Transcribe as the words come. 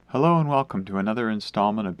Hello and welcome to another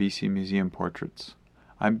installment of BC Museum Portraits.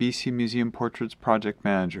 I'm BC Museum Portraits Project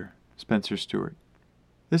Manager, Spencer Stewart.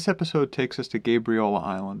 This episode takes us to Gabriola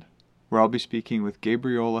Island, where I'll be speaking with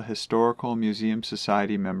Gabriola Historical Museum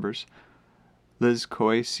Society members Liz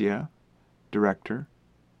Coesia, Director,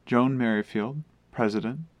 Joan Merrifield,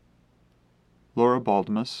 President, Laura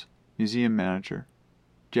Baldamus, Museum Manager,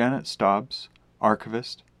 Janet Stobbs,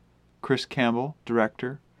 Archivist, Chris Campbell,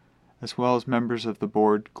 Director, as well as members of the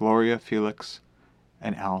board Gloria Felix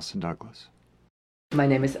and Alison Douglas. My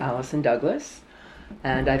name is Alison Douglas,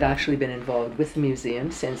 and I've actually been involved with the museum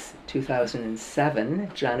since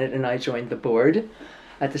 2007. Janet and I joined the board.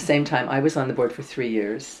 At the same time, I was on the board for 3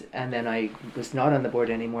 years, and then I was not on the board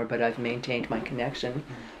anymore, but I've maintained my connection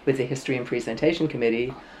with the History and Presentation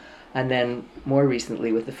Committee, and then more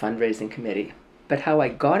recently with the Fundraising Committee. But how I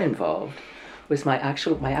got involved was my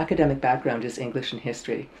academic background is English and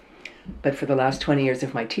history. But for the last 20 years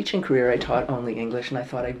of my teaching career, I taught only English, and I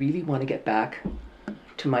thought I really want to get back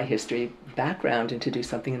to my history background and to do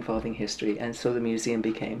something involving history, and so the museum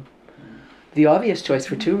became the obvious choice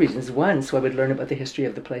for two reasons. One, so I would learn about the history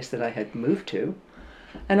of the place that I had moved to,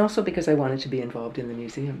 and also because I wanted to be involved in the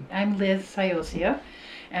museum. I'm Liz Coesia,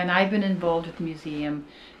 and I've been involved with the museum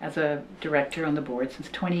as a director on the board since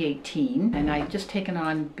 2018, and I've just taken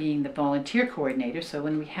on being the volunteer coordinator, so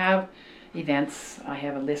when we have events, I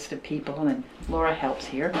have a list of people, and Laura helps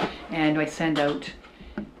here, and I send out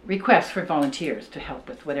requests for volunteers to help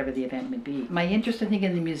with whatever the event would be. My interest, I think,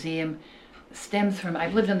 in the museum stems from,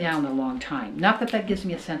 I've lived on the island a long time. Not that that gives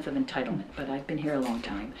me a sense of entitlement, but I've been here a long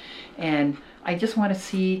time. And I just want to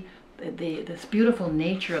see this beautiful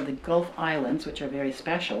nature of the Gulf Islands, which are very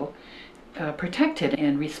special, protected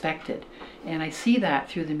and respected. And I see that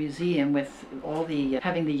through the museum with all the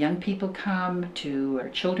having the young people come to, or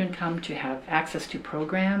children come to have access to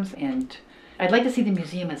programs. And I'd like to see the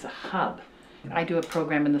museum as a hub. I do a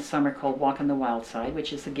program in the summer called Walk on the Wild Side,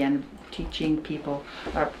 which is again teaching people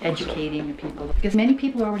or educating people, because many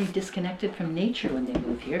people are already disconnected from nature when they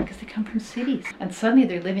move here because they come from cities, and suddenly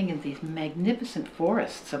they're living in these magnificent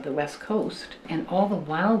forests of the west coast and all the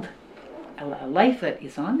wild life that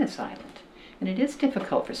is on this island. And it is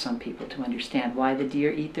difficult for some people to understand why the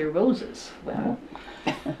deer eat their roses. Well,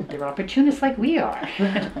 they're opportunists like we are.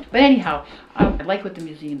 But anyhow, I like what the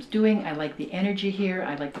museum's doing. I like the energy here.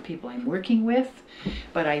 I like the people I'm working with.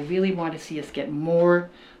 But I really want to see us get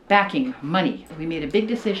more backing, money. We made a big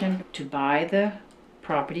decision to buy the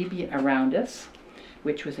property around us,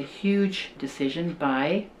 which was a huge decision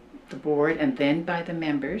by the board and then by the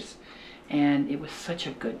members. And it was such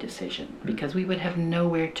a good decision because we would have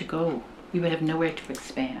nowhere to go. We would have nowhere to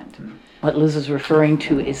expand. What Liz is referring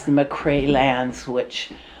to is the McCrae lands, which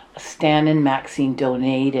Stan and Maxine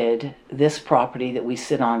donated this property that we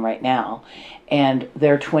sit on right now, and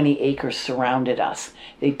their 20 acres surrounded us.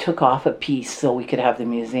 They took off a piece so we could have the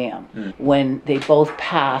museum. When they both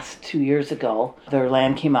passed 2 years ago, their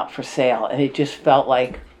land came up for sale, and it just felt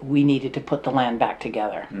like we needed to put the land back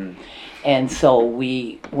together. And so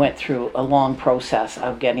we went through a long process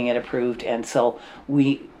of getting it approved, and so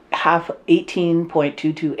we have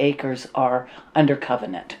 18.22 acres are under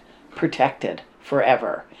covenant, protected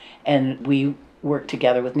forever. And we work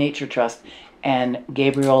together with Nature Trust and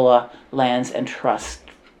Gabriola Lands and Trust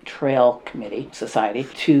Trail Committee Society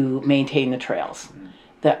to maintain the trails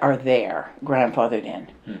that are there, grandfathered in.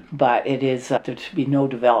 But it is, there to be no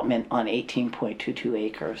development on 18.22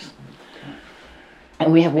 acres.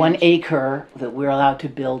 And we have 1 acre that we're allowed to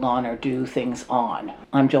build on or do things on.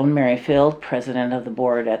 I'm Joan Merrifield, president of the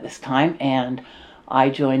board at this time, and I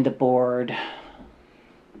joined the board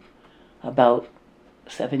about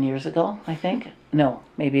 7 years ago, I think. No,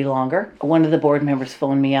 maybe longer. One of the board members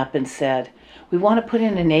phoned me up and said, "We want to put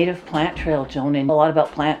in a native plant trail, Joan, and a lot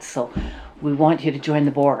about plants, so we want you to join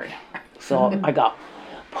the board." So I got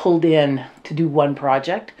pulled in to do one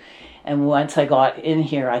project. And once I got in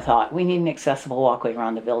here, I thought, we need an accessible walkway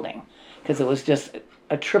around the building, because it was just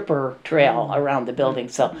a tripper trail around the building.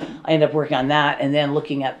 So I ended up working on that, and then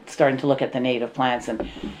starting to look at the native plants. And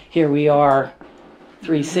here we are,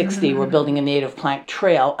 360. We're building a native plant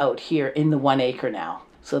trail out here in the 1 acre now.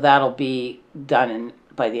 So that'll be done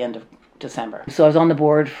by the end of December. So I was on the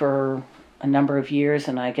board for a number of years,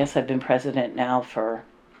 and I guess I've been president now for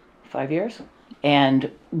 5 years. And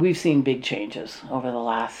we've seen big changes over the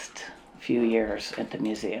last few years at the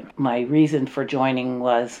museum. My reason for joining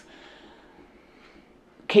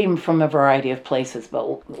came from a variety of places,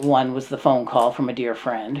 but one was the phone call from a dear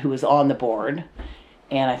friend who was on the board,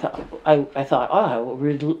 and I thought, oh, I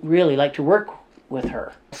would really like to work with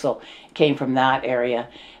her. So it came from that area,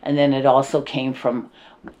 and then it also came from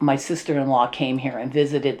my sister-in-law came here and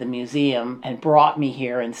visited the museum and brought me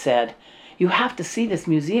here and said, "You have to see this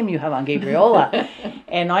museum you have on Gabriola."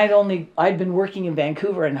 And I'd been working in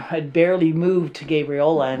Vancouver and had barely moved to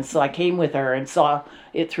Gabriola, and so I came with her and saw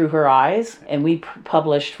it through her eyes. And we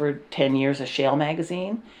published for 10 years a Shale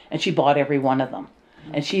magazine, and she bought every one of them.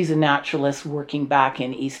 And she's a naturalist working back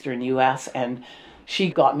in eastern U.S., and she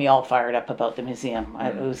got me all fired up about the museum.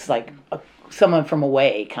 It was like someone from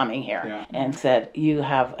away coming here and said, "You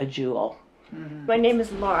have a jewel." My name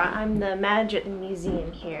is Laura. I'm the manager at the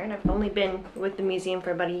museum here, and I've only been with the museum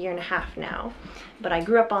for about a year and a half now. But I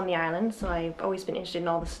grew up on the island, so I've always been interested in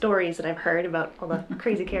all the stories that I've heard about all the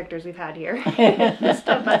crazy characters we've had here, the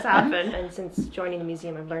stuff that's happened. And since joining the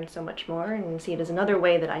museum, I've learned so much more and see it as another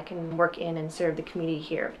way that I can work in and serve the community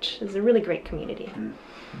here, which is a really great community.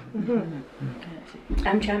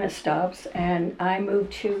 I'm Janice Stubbs, and I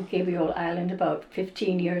moved to Gabriola Island about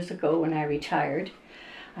 15 years ago when I retired.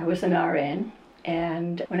 I was an RN,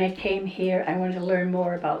 and when I came here, I wanted to learn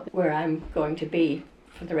more about where I'm going to be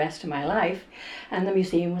for the rest of my life, and the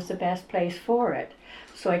museum was the best place for it.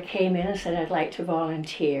 So I came in and said I'd like to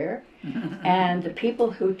volunteer, and the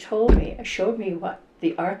people who showed me what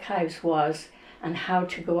the archives was and how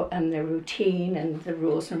to go, and the routine and the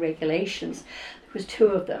rules and regulations. There was two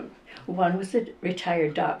of them. One was a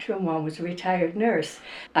retired doctor and one was a retired nurse.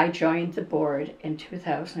 I joined the board in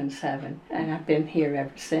 2007 and I've been here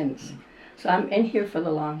ever since. So I'm in here for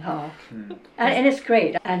the long haul. And it's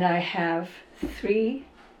great. And I have three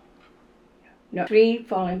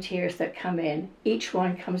volunteers that come in. Each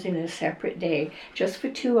one comes in a separate day, just for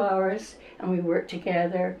 2 hours, and we work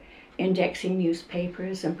together, indexing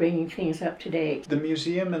newspapers and bringing things up to date. The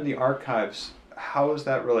museum and the archives, how has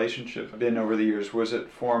that relationship been over the years? Was it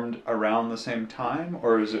formed around the same time,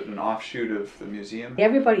 or is it an offshoot of the museum?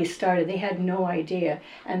 Everybody started, they had no idea,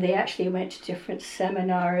 and they actually went to different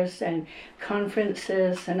seminars and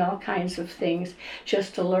conferences and all kinds of things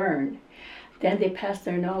just to learn. Then they passed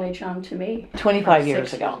their knowledge on to me. 25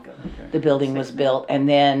 years ago, the building was built, and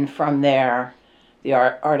then from there, the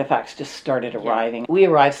artifacts just started arriving. We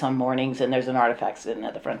arrive some mornings and there's an artifact sitting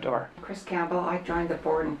at the front door. Chris Campbell, I joined the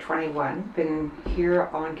board in 21. Been here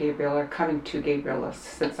on Gabriola, coming to Gabriola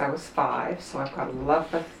since I was 5, so I've got a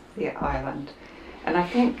love of the island. And I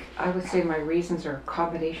think I would say my reasons are a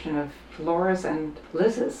combination of Laura's and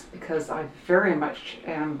Liz's, because I very much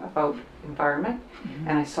am about environment,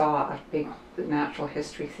 and I saw a big natural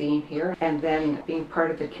history theme here, and then being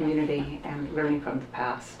part of the community and learning from the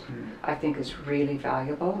past I think is really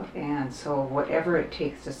valuable, and so whatever it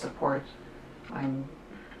takes to support, I'm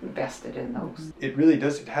invested in those. It really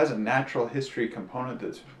does, it has a natural history component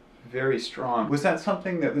that's very strong. Was that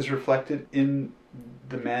something that was reflected in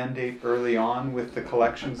the mandate early on with the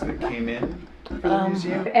collections that came in for the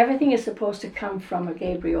museum? Everything is supposed to come from a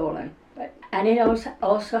Gabriolan, and it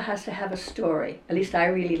also has to have a story. At least I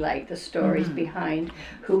really like the stories behind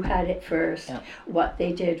who had it first, what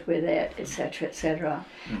they did with it, etc., etc.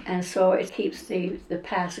 And so it keeps the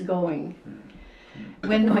past going.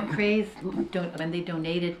 When the McCraes, when they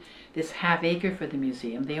donated this half acre for the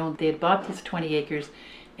museum, they had bought this 20 acres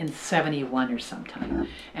in 71 or sometime,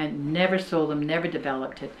 and never sold them, never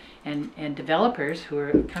developed it. And developers who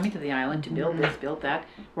were coming to the island to build this, build that,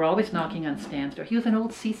 were always knocking on Stan's door. He was an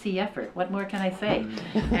old CCFer, what more can I say?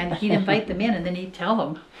 And he'd invite them in and then he'd tell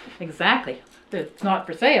them exactly that it's not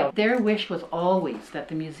for sale. Their wish was always that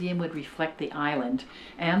the museum would reflect the island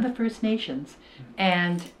and the First Nations,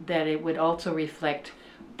 and that it would also reflect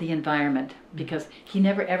the environment, because he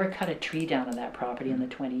never ever cut a tree down on that property in the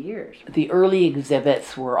 20 years. The early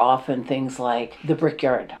exhibits were often things like the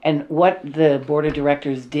Brickyard. And what the board of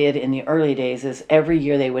directors did in the early days is every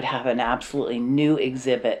year they would have an absolutely new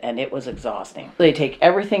exhibit, and it was exhausting. They take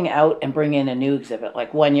everything out and bring in a new exhibit.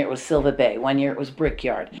 Like one year it was Silva Bay, one year it was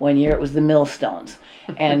Brickyard, one year it was the Millstones.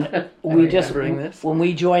 And we just, when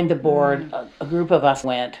we joined the board, a group of us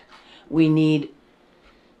went, we need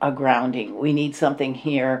a grounding. We need something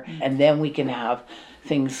here, and then we can have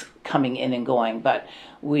things coming in and going. But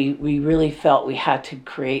we really felt we had to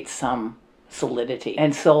create some solidity.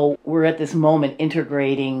 And so we're at this moment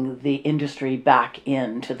integrating the industry back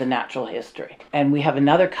into the natural history. And we have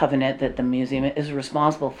another covenant that the museum is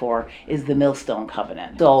responsible for, is the Millstone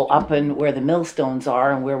Covenant. So up in where the millstones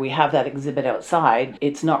are and where we have that exhibit outside,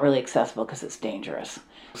 it's not really accessible because it's dangerous.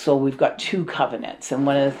 So we've got two covenants, and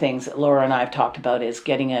one of the things that Laura and I have talked about is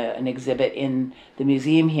getting an exhibit in the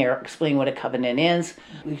museum here, explaining what a covenant is.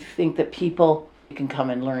 We think that people can come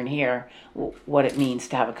and learn here what it means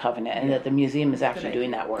to have a covenant, and that the museum is actually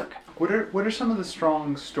doing that work. What are some of the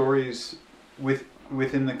strong stories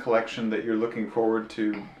within the collection that you're looking forward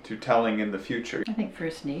to telling in the future? I think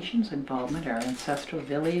First Nations involvement, our ancestral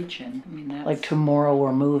village, and I mean that's Like tomorrow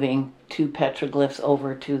we're moving 2 petroglyphs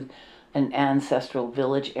over to an ancestral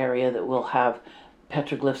village area that will have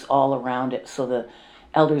petroglyphs all around it, so the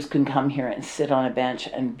elders can come here and sit on a bench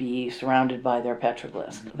and be surrounded by their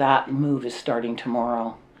petroglyphs. Mm-hmm. That move is starting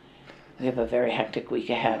tomorrow. We have a very hectic week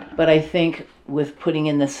ahead. But I think with putting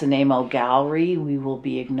in the Nanaimo Gallery, we will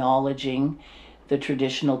be acknowledging the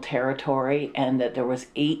traditional territory and that there was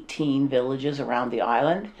 18 villages around the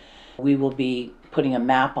island. We will be putting a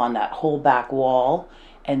map on that whole back wall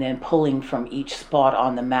and then pulling from each spot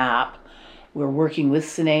on the map. We're working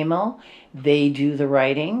with Nanaimo. They do the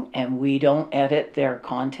writing and we don't edit their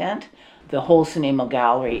content. The whole Nanaimo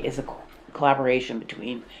Gallery is a collaboration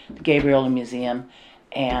between the Gabriola Museum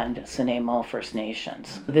and Nanaimo First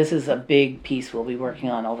Nations. This is a big piece we'll be working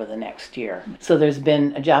on over the next year. So there's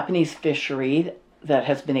been a Japanese fishery that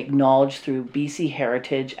has been acknowledged through BC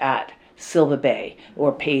Heritage at Silva Bay,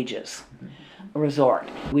 or Pages Resort.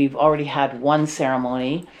 We've already had one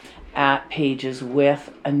ceremony at Pages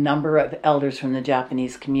with a number of elders from the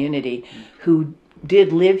Japanese community who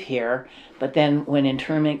did live here, but then when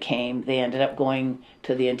internment came, they ended up going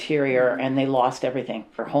to the interior and they lost everything,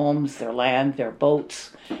 their homes, their land, their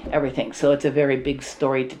boats, everything. So it's a very big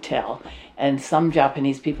story to tell. And some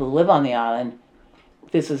Japanese people who live on the island,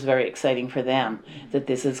 this is very exciting for them, that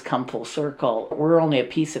this has come full circle. We're only a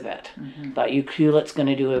piece of it. Mm-hmm. But Ukiulet's going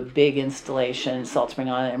to do a big installation, Salt Spring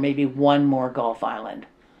Island, and maybe one more Gulf Island.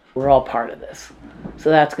 We're all part of this. So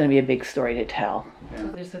that's going to be a big story to tell. So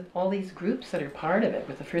there's all these groups that are part of it,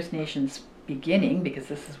 with the First Nations beginning, because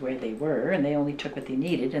this is where they were, and they only took what they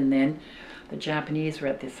needed, and then the Japanese were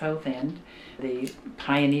at the south end. The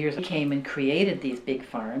pioneers came and created these big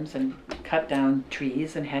farms and cut down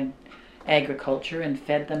trees and had agriculture and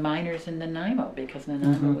fed the miners in Nanaimo, because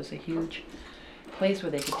Nanaimo was a huge place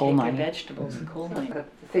where they could take their vegetables and coal mining. The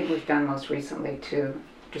thing we've done most recently to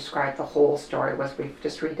describe the whole story was we've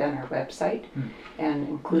just redone our website and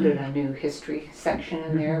included a new history section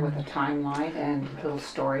in there with a timeline and little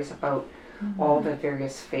stories about all the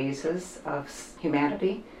various phases of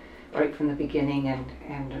humanity, right from the beginning,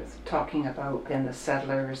 and talking about then the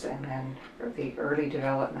settlers and then the early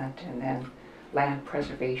development and then land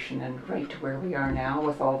preservation and right to where we are now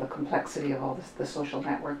with all the complexity of all the social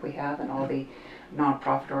network we have and all the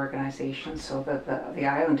non-profit organizations, so that the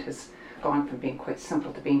island has gone from being quite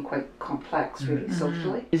simple to being quite complex, really,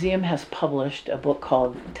 socially. The museum has published a book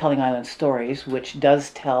called Telling Island Stories, which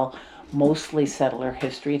does tell mostly settler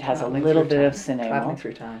history. It has a little bit of Nanaimo. Traveling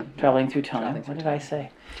through time. Traveling through time. Traveling through What did time. I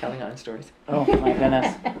say? Telling Island Stories. Oh my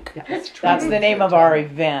goodness. Yeah, That's the name of our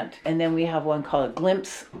event. And then we have one called A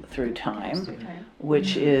Glimpse Through Time,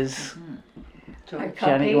 which is... A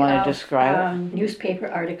Janet, you want to copy of, describe it? Newspaper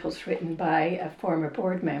articles written by a former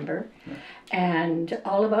board member, and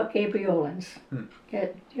all about Gabriolans.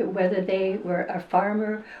 Whether they were a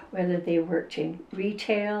farmer, whether they worked in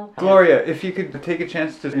retail. Gloria, if you could take a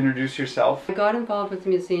chance to introduce yourself. I got involved with the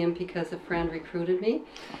museum because a friend recruited me,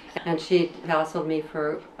 and she hassled me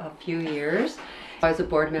for a few years. I was a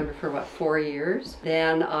board member for 4 years.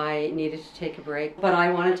 Then I needed to take a break, but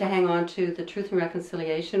I wanted to hang on to the Truth and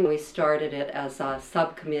Reconciliation. We started it as a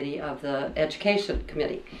subcommittee of the Education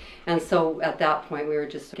Committee. And so at that point we were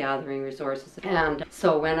just gathering resources. And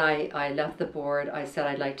so when I left the board, I said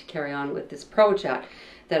I'd like to carry on with this project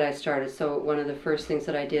that I started. So one of the first things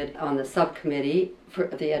that I did on the subcommittee for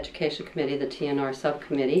the Education Committee, the TNR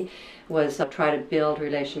subcommittee, was try to build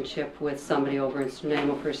relationship with somebody over in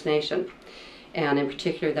Nanaimo First Nation. And in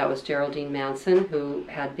particular, that was Geraldine Manson, who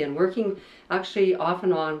had been working actually off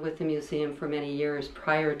and on with the museum for many years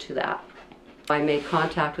prior to that. I made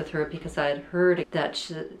contact with her because I had heard that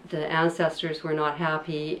the ancestors were not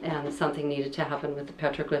happy and something needed to happen with the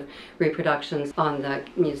petroglyph reproductions on the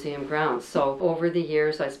museum grounds. So over the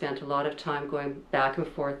years, I spent a lot of time going back and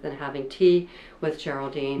forth and having tea with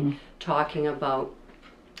Geraldine, talking about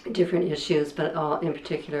different issues, but in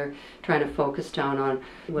particular trying to focus down on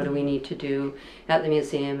what do we need to do at the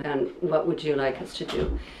museum and what would you like us to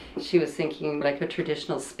do. She was thinking like a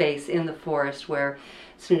traditional space in the forest where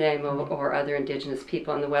Nanaimo or other Indigenous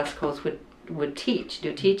people on the West Coast would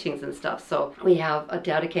do teachings and stuff. So we have a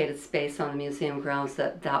dedicated space on the museum grounds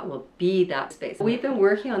that will be that space. We've been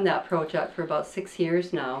working on that project for about 6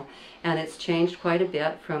 years now, and it's changed quite a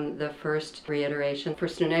bit from the first reiteration. For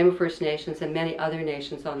Nanaimo First Nations and many other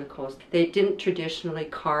nations on the coast, they didn't traditionally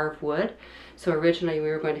carve wood. So originally we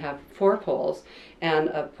were going to have 4 poles and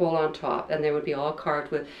a pole on top, and they would be all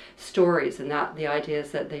carved with stories, and that the idea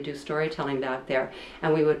is that they do storytelling back there,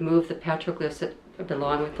 and we would move the petroglyphs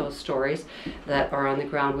belong with those stories that are on the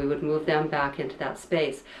ground, we would move them back into that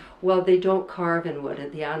space. Well, they don't carve in wood,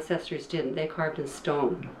 and the ancestors didn't. They carved in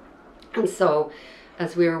stone. And so,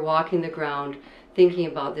 as we were walking the ground, thinking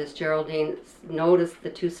about this, Geraldine noticed the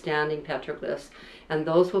 2 standing petroglyphs, and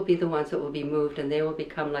those will be the ones that will be moved, and they will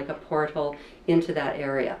become like a portal into that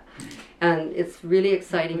area. And it's really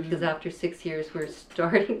exciting because after 6 years, we're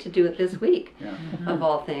starting to do it this week, of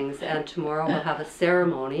all things. And tomorrow we'll have a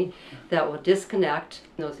ceremony that will disconnect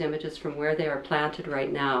those images from where they are planted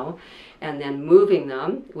right now, and then moving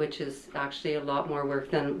them, which is actually a lot more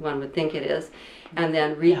work than one would think it is, and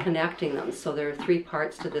then reconnecting them. So there are 3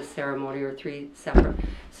 parts to this ceremony, or 3 separate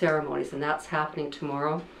ceremonies, and that's happening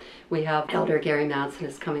tomorrow. We have Elder Gary Manson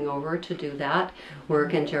is coming over to do that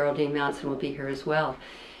work, and Geraldine Manson will be here as well.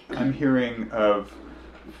 I'm hearing of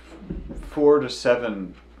 4 to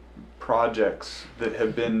 7 projects that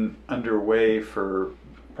have been underway for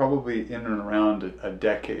probably in and around a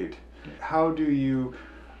decade. How do you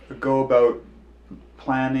go about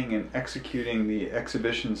planning and executing the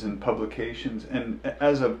exhibitions and publications? And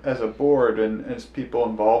as a board and as people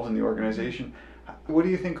involved in the organization, what do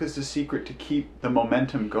you think is the secret to keep the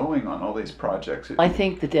momentum going on all these projects? I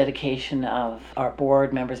think the dedication of our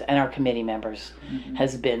board members and our committee members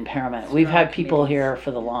has been paramount. We've had people here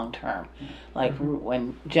for the long term. Like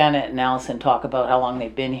when Janet and Allison talk about how long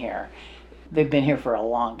they've been here for a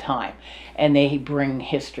long time, and they bring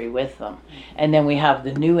history with them. And then we have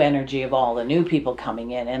the new energy of all the new people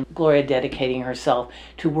coming in, and Gloria dedicating herself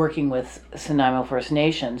to working with Nanaimo First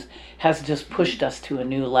Nations has just pushed us to a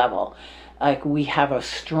new level. Like, we have a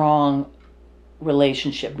strong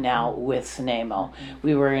relationship now with Nanaimo.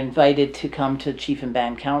 We were invited to come to Chief and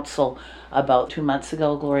Band Council about 2 months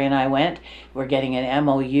ago. Gloria and I went. We're getting an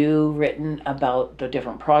MOU written about the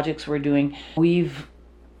different projects we're doing. We've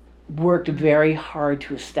worked very hard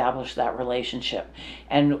to establish that relationship,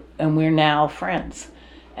 and we're now friends.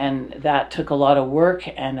 And that took a lot of work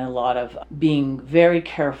and a lot of being very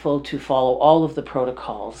careful to follow all of the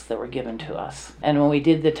protocols that were given to us. And when we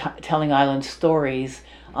did the Telling Island Stories,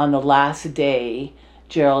 on the last day,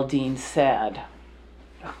 Geraldine said,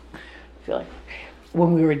 I feel like,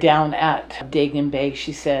 when we were down at Dagan Bay,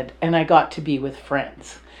 she said, and I got to be with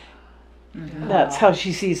friends. Mm-hmm. That's how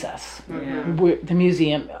she sees us. Yeah. The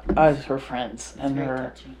museum as her friends. And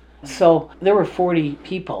her. So there were 40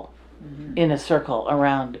 people in a circle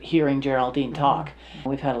around hearing Geraldine talk.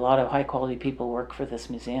 We've had a lot of high quality people work for this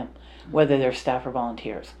museum, whether they're staff or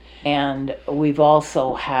volunteers. And we've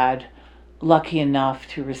also had lucky enough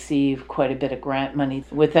to receive quite a bit of grant money.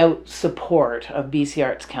 Without support of BC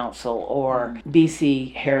Arts Council or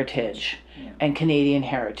BC Heritage and Canadian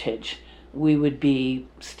Heritage, we would be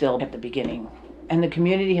still at the beginning. And the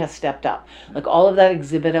community has stepped up. Like, all of that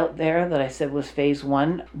exhibit out there that I said was phase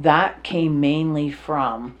 1, that came mainly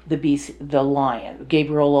from the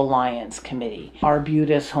Gabriel Alliance Committee.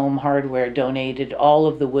 Arbutus Home Hardware donated all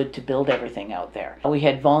of the wood to build everything out there. We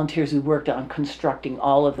had volunteers who worked on constructing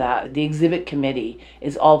all of that. The exhibit committee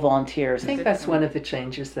is all volunteers. I think that's one of the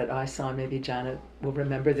changes that I saw. Maybe Janet will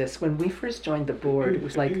remember this. When we first joined the board, it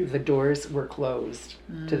was like the doors were closed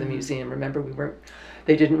to the museum. Remember,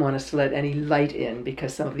 they didn't want us to let any light in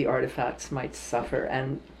because some of the artifacts might suffer.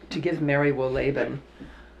 And to give Mary Wolleben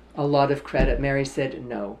a lot of credit, Mary said,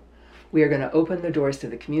 no, we are going to open the doors to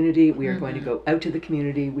the community. We are going to go out to the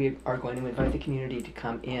community. We are going to invite the community to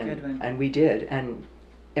come in. And we did. And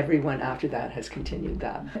everyone after that has continued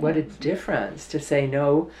that. What a difference to say,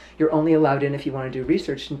 no, you're only allowed in if you want to do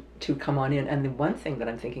research to come on in. And the one thing that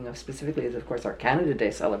I'm thinking of specifically is, of course, our Canada Day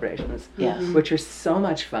celebrations, which are so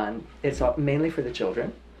much fun. It's mainly for the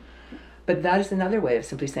children. But that is another way of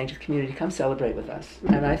simply saying to the community, come celebrate with us.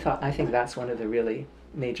 And I think that's one of the really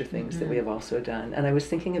major things that we have also done. And I was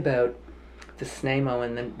thinking about the SNAMO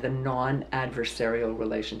and the non-adversarial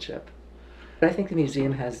relationship. I think the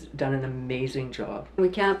museum has done an amazing job. We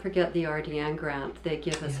can't forget the RDN grant. They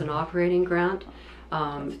give us an operating grant.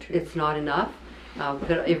 It's not enough.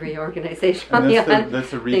 But every organization on the island.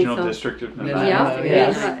 That's the regional district of Nanaimo.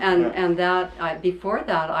 And that before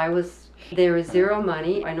that, there was zero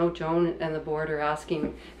money. I know Joan and the board are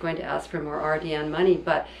going to ask for more RDN money,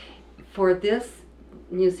 but for this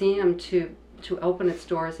museum to open its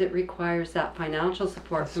doors, it requires that financial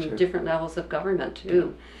support from different levels of government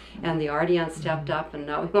too. And the RDN stepped up, and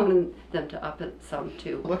now we want them to up it some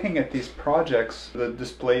too. Looking at these projects, the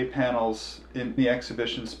display panels in the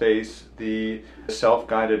exhibition space, the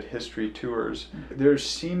self-guided history tours, there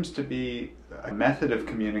seems to be a method of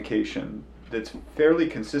communication that's fairly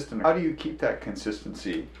consistent. How do you keep that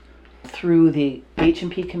consistency through the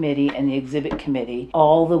H&P committee and the exhibit committee,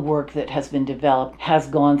 all the work that has been developed has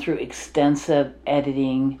gone through extensive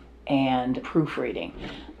editing and proofreading,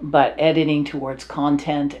 but editing towards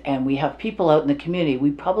content. And we have people out in the community.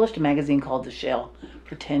 We published a magazine called The Shell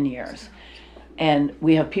for 10 years. And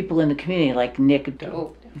we have people in the community like Nick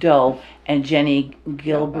Doe and Jenny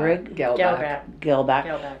Gilbrigg,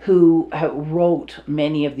 Gelbach. who wrote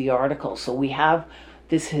many of the articles. So we have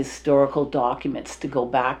this historical documents to go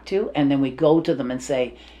back to, and then we go to them and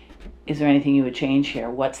say, is there anything you would change here?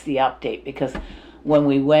 What's the update? Because when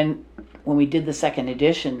we did the second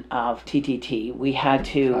edition of TTT, we had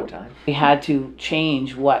to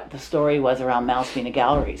change what the story was around Malaspina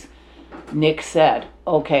Galleries. Nick said,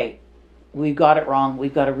 okay, we got it wrong,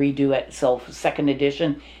 we've got to redo it. So for second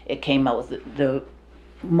edition, it came out with the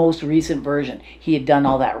most recent version. He had done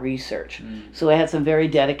all that research. So it had some very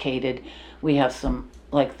dedicated, we have some,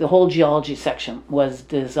 like the whole geology section was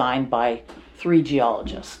designed by 3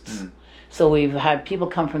 geologists. So we've had people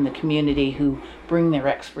come from the community who bring their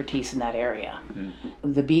expertise in that area.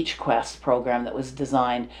 The Beach Quest program that was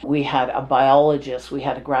designed, we had a biologist, we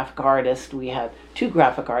had a graphic artist, we had 2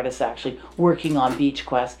 graphic artists actually working on Beach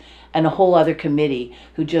Quest, and a whole other committee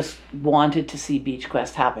who just wanted to see Beach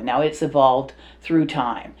Quest happen. Now it's evolved through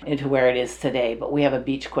time into where it is today, but we have a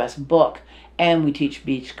Beach Quest book, and we teach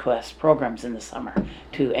Beach Quest programs in the summer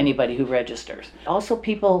to anybody who registers. Also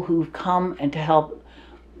people who've come and to help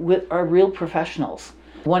are real professionals.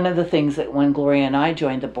 One of the things that when Gloria and I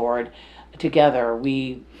joined the board together,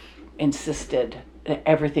 we insisted that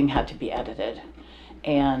everything had to be edited.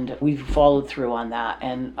 And we've followed through on that.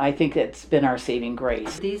 And I think it's been our saving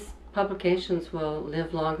grace. These publications will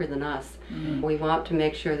live longer than us. We want to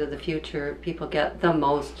make sure that the future people get the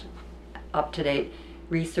most up-to-date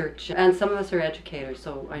research. And some of us are educators,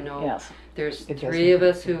 so I know there's 3 of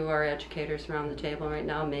us who are educators around the table right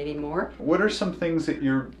now, maybe more. What are some things that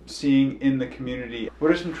you're seeing in the community?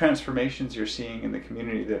 What are some transformations you're seeing in the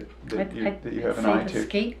community that you have an eye to? The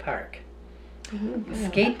skate park. The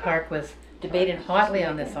skate park was debated hotly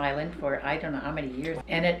on this island for I don't know how many years,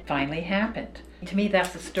 and it finally happened. To me,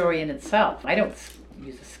 that's a story in itself. I don't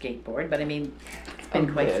use a skateboard, but I mean, it's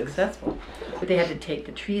been quite successful. But they had to take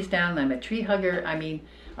the trees down. I'm a tree hugger. I mean,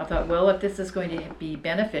 I thought, well, if this is going to be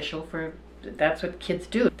beneficial for, that's what kids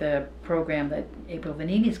do. The program that April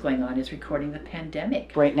Vanini is going on is recording the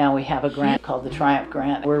pandemic. Right now we have a grant called the Triumph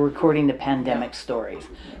Grant. We're recording the pandemic stories.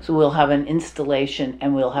 So we'll have an installation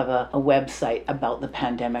and we'll have a website about the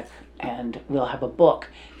pandemic, and we'll have a book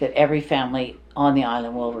that every family on the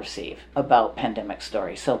island will receive about pandemic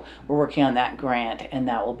stories. So we're working on that grant, and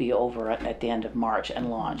that will be over at the end of March and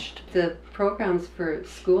launched. The programs for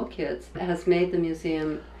school kids has made the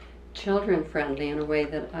museum children friendly in a way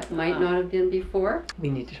that it might not have been before. We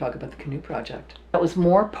need to talk about the canoe project. That was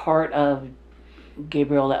more part of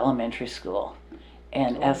Gabriola Elementary School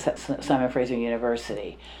and Simon Fraser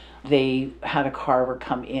University. They had a carver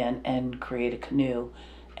come in and create a canoe,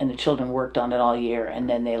 and the children worked on it all year, and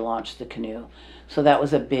then they launched the canoe. So that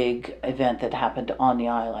was a big event that happened on the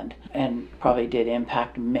island and probably did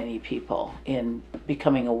impact many people in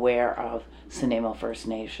becoming aware of Nanaimo First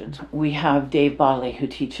Nations. We have Dave Bodley, who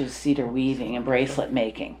teaches cedar weaving and bracelet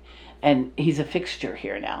making, and he's a fixture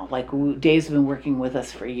here now. Like, Dave's been working with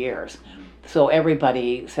us for years. So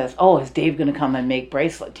everybody says, oh, is Dave going to come and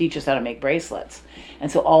teach us how to make bracelets?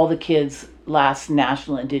 And so all the kids, last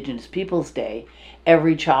National Indigenous Peoples Day,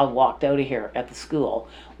 every child walked out of here at the school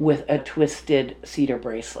with a twisted cedar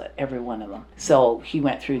bracelet, every one of them. So he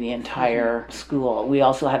went through the entire school. We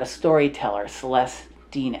also had a storyteller,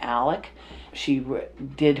 Celestine Alec. She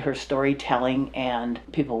did her storytelling, and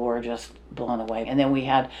people were just blown away. And then we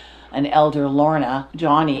had an elder, Lorna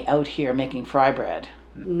Johnny, out here making fry bread.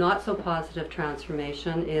 Not so positive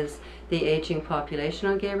transformation is the aging population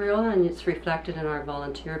on Gabriola, and it's reflected in our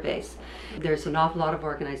volunteer base. There's an awful lot of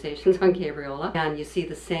organizations on Gabriola, and you see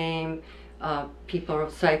the same people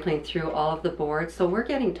cycling through all of the boards, so we're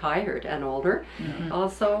getting tired and older.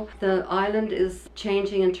 Also, the island is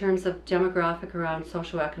changing in terms of demographic around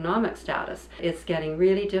socioeconomic status. It's getting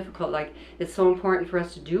really difficult. Like, it's so important for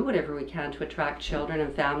us to do whatever we can to attract children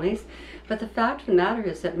and families, but the fact of the matter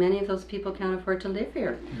is that many of those people can't afford to live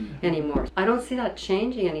here anymore. I don't see that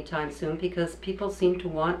changing anytime soon, because people seem to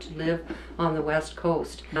want to live on the West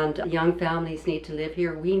Coast, and young families need to live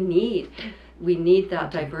here. We need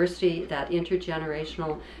that diversity, that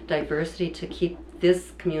intergenerational diversity, to keep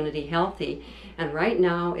this community healthy. And right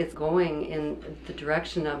now it's going in the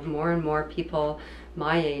direction of more and more people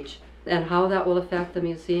my age. And how that will affect the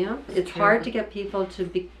museum, it's hard to get people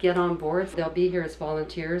to get on board. They'll be here as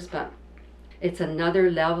volunteers, but it's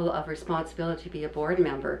another level of responsibility to be a board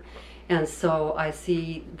member. And so I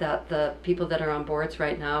see that the people that are on boards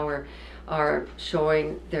right now are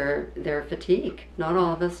showing their fatigue. Not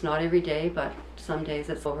all of us, not every day, but some days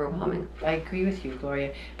it's overwhelming. I agree with you,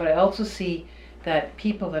 Gloria, but I also see that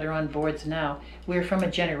people that are on boards now, we're from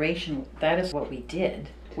a generation, that is what we did.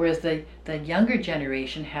 Whereas the younger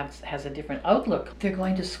generation has a different outlook. They're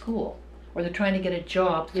going to school, or they're trying to get a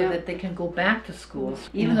job so that they can go back to schools.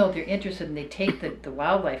 Even though they're interested and they take the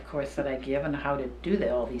wildlife course that I give and how to do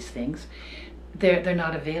all these things, they're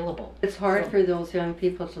not available. It's hard for those young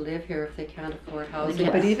people to live here if they can't afford housing.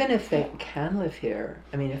 But even if they can live here,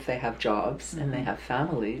 I mean, if they have jobs and they have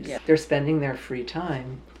families, they're spending their free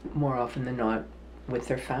time more often than not with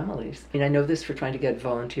their families. I mean, I know this for trying to get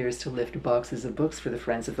volunteers to lift boxes of books for the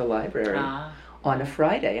Friends of the Library on a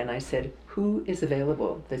Friday. And I said, who is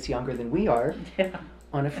available that's younger than we are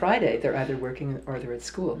on a Friday? They're either working or they're at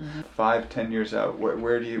school. 5-10 years out,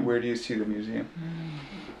 where do you see the museum?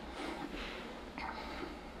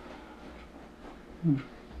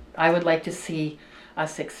 I would like to see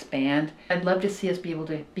us expand. I'd love to see us be able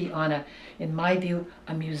to be on in my view,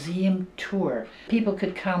 a museum tour. People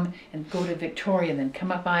could come and go to Victoria, then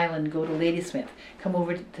come up island, go to Ladysmith, come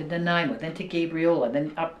over to Nanaimo, then to Gabriola,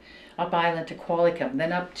 then up island to Qualicum,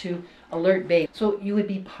 then up to Alert Bay. So you would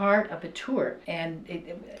be part of a tour, and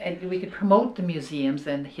we could promote the museums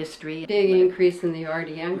and history. Big increase in the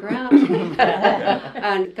RDN grant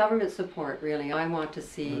and government support. Really, I want to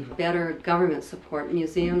see better government support.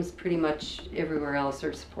 Museums, pretty much everywhere else,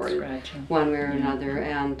 are supported one way or another,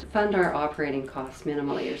 and fund our operating costs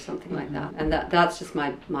minimally or something like that. And that's just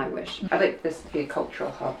my wish. I'd like this to be a cultural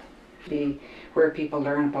hub. Be where people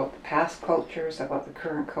learn about the past cultures, about the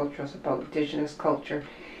current cultures, about Indigenous culture,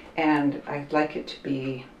 and I'd like it to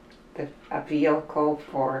be a vehicle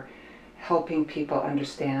for helping people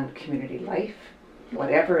understand community life,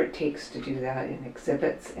 whatever it takes to do that in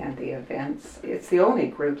exhibits and the events. It's the only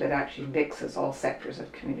group that actually mixes all sectors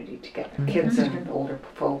of community together, kids and older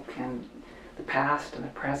folk and the past and the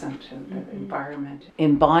present and the environment.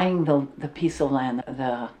 In buying the piece of land,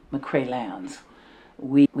 the McCrae lands,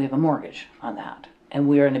 we have a mortgage on that, and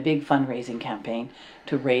we are in a big fundraising campaign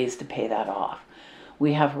to pay that off.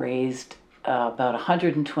 We have raised about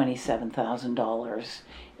 $127,000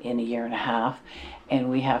 in a year and a half, and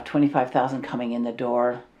we have $25,000 coming in the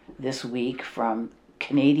door this week from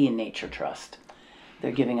Canadian Nature Trust.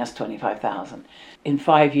 They're giving us $25,000. In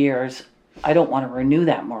 5 years, I don't want to renew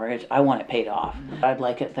that mortgage. I want it paid off. I'd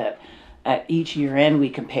like it that at each year end we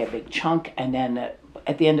can pay a big chunk, and then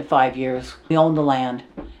at the end of 5 years we own the land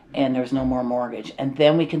and there's no more mortgage. And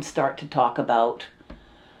then we can start to talk about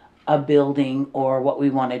a building or what we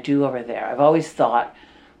want to do over there. I've always thought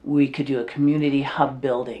we could do a community hub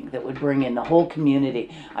building that would bring in the whole community.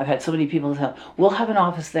 I've had so many people say, we'll have an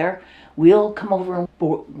office there, we'll come over and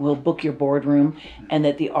we'll book your boardroom, and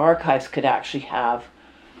that the archives could actually have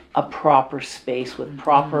a proper space with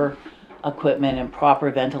proper equipment and proper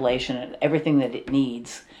ventilation and everything that it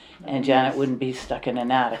needs. And Janet wouldn't be stuck in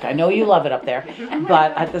an attic. I know you love it up there,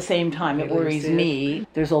 but at the same time, it worries me.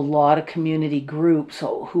 There's a lot of community groups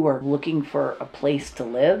who are looking for a place to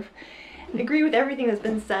live. I agree with everything that's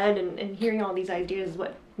been said, and hearing all these ideas is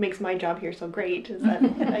what makes my job here so great, is that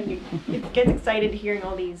it gets excited hearing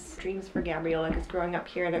all these dreams for Gabriola, because growing up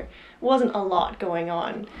here there wasn't a lot going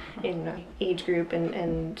on in age group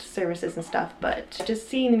and services and stuff, but just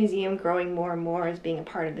seeing the museum growing more and more as being a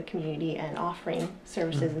part of the community and offering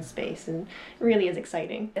services and space, and it really is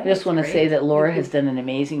exciting. I just want to say that Laura has done an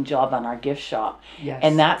amazing job on our gift shop, Yes.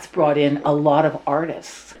 and that's brought in a lot of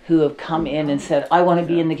artists who have come in and said, I want to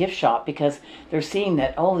be in the gift shop, because they're seeing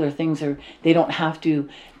that, they don't have to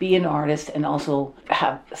be an artist and also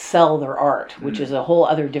sell their art, which is a whole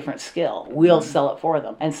other different skill. We'll sell it for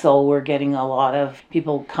them. And so we're getting a lot of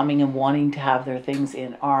people coming and wanting to have their things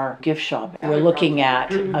in our gift shop. We're looking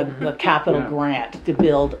at a capital grant to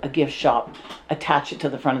build a gift shop, attach it to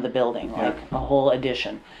the front of the building, like a whole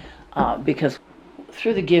addition. Because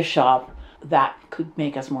through the gift shop, that could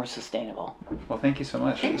make us more sustainable. Well, thank you so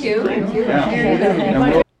much. Thank you.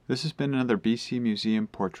 This has been another BC Museum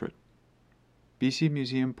Portrait. BC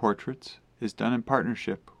Museum Portraits is done in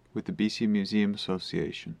partnership with the BC Museum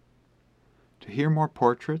Association. To hear more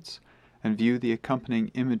portraits and view the accompanying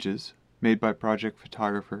images made by project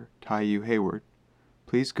photographer Taiyu Hayward,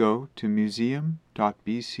 please go to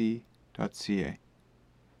museum.bc.ca.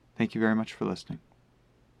 Thank you very much for listening.